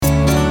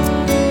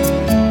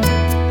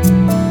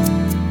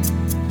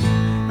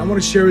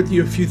want to share with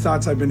you a few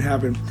thoughts I've been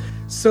having.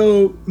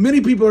 So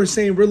many people are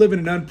saying we're living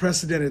in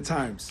unprecedented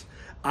times.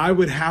 I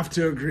would have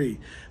to agree.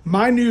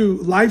 My new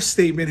life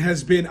statement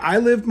has been, I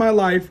live my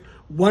life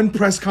one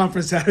press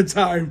conference at a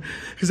time,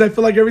 because I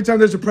feel like every time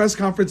there's a press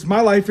conference,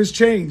 my life has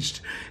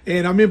changed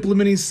and I'm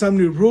implementing some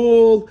new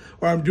rule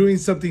or I'm doing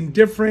something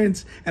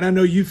different. And I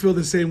know you feel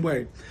the same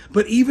way.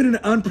 But even in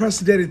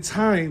unprecedented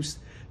times,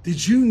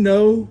 did you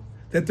know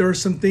that there are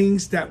some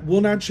things that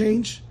will not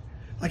change?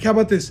 Like, how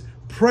about this?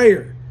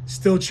 Prayer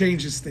still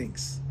changes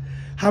things.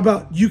 How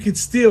about you could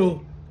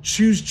still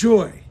choose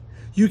joy?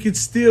 You could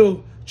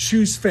still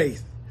choose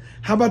faith.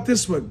 How about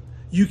this one?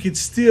 You could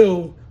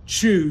still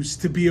choose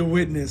to be a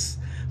witness.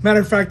 Matter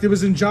of fact, it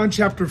was in John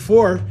chapter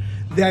 4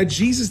 that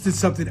Jesus did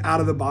something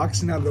out of the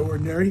box and out of the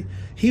ordinary.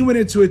 He went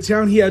into a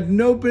town he had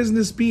no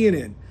business being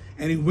in,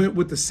 and he went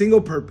with a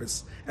single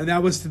purpose, and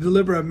that was to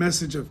deliver a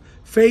message of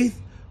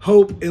faith,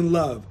 hope, and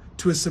love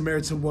to a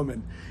Samaritan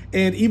woman.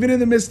 And even in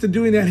the midst of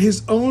doing that,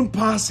 his own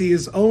posse,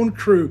 his own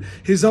crew,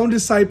 his own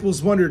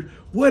disciples wondered,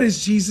 what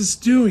is Jesus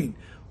doing?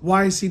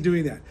 Why is he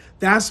doing that?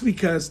 That's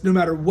because no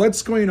matter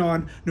what's going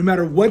on, no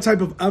matter what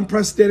type of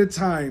unprecedented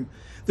time,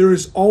 there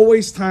is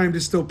always time to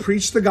still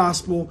preach the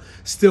gospel,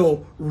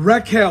 still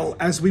wreck hell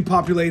as we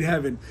populate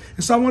heaven.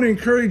 And so I want to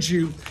encourage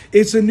you,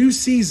 it's a new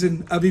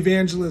season of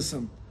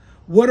evangelism.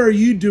 What are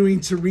you doing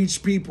to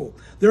reach people?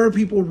 There are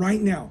people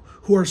right now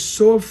who are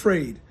so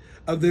afraid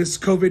of this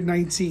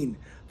COVID-19.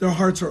 Their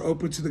hearts are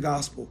open to the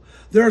gospel.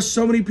 There are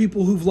so many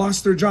people who've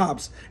lost their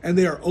jobs and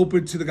they are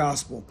open to the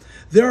gospel.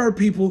 There are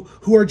people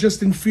who are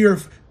just in fear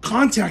of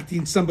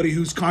contacting somebody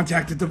who's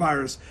contacted the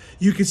virus.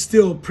 You can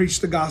still preach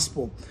the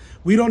gospel.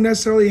 We don't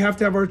necessarily have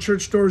to have our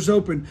church doors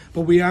open,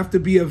 but we have to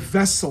be a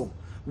vessel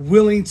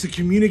willing to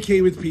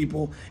communicate with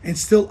people and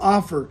still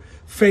offer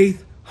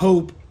faith,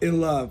 hope, and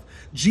love.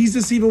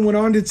 Jesus even went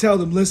on to tell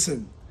them,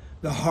 listen,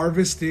 the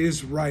harvest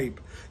is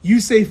ripe. You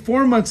say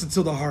 4 months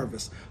until the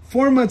harvest,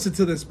 4 months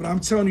until this, but I'm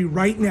telling you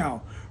right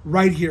now,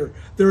 right here,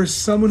 there is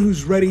someone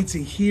who's ready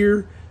to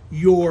hear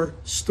your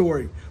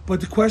story.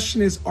 But the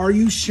question is, are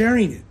you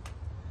sharing it?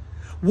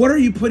 What are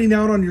you putting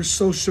out on your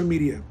social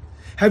media?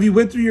 Have you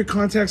went through your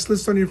contacts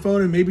list on your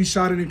phone and maybe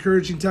shot an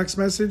encouraging text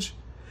message?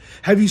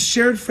 Have you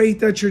shared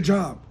faith at your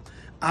job?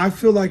 I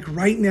feel like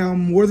right now,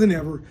 more than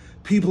ever,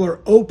 people are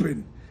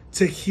open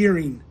to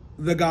hearing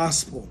the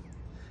gospel.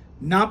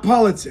 Not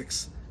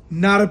politics,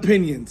 not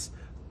opinions,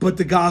 but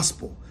the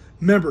gospel.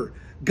 Remember,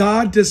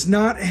 God does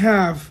not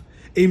have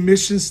a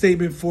mission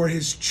statement for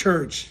his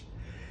church.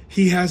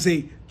 He has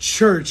a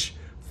church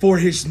for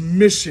his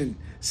mission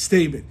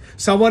statement.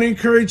 So I want to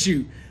encourage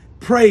you,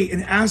 pray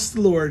and ask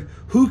the Lord,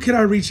 who can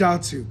I reach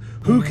out to?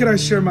 Who can I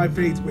share my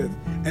faith with?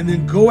 And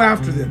then go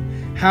after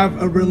them.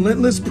 Have a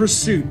relentless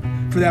pursuit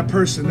for that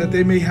person that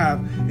they may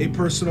have a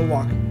personal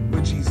walk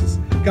with Jesus.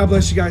 God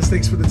bless you guys.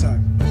 Thanks for the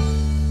time.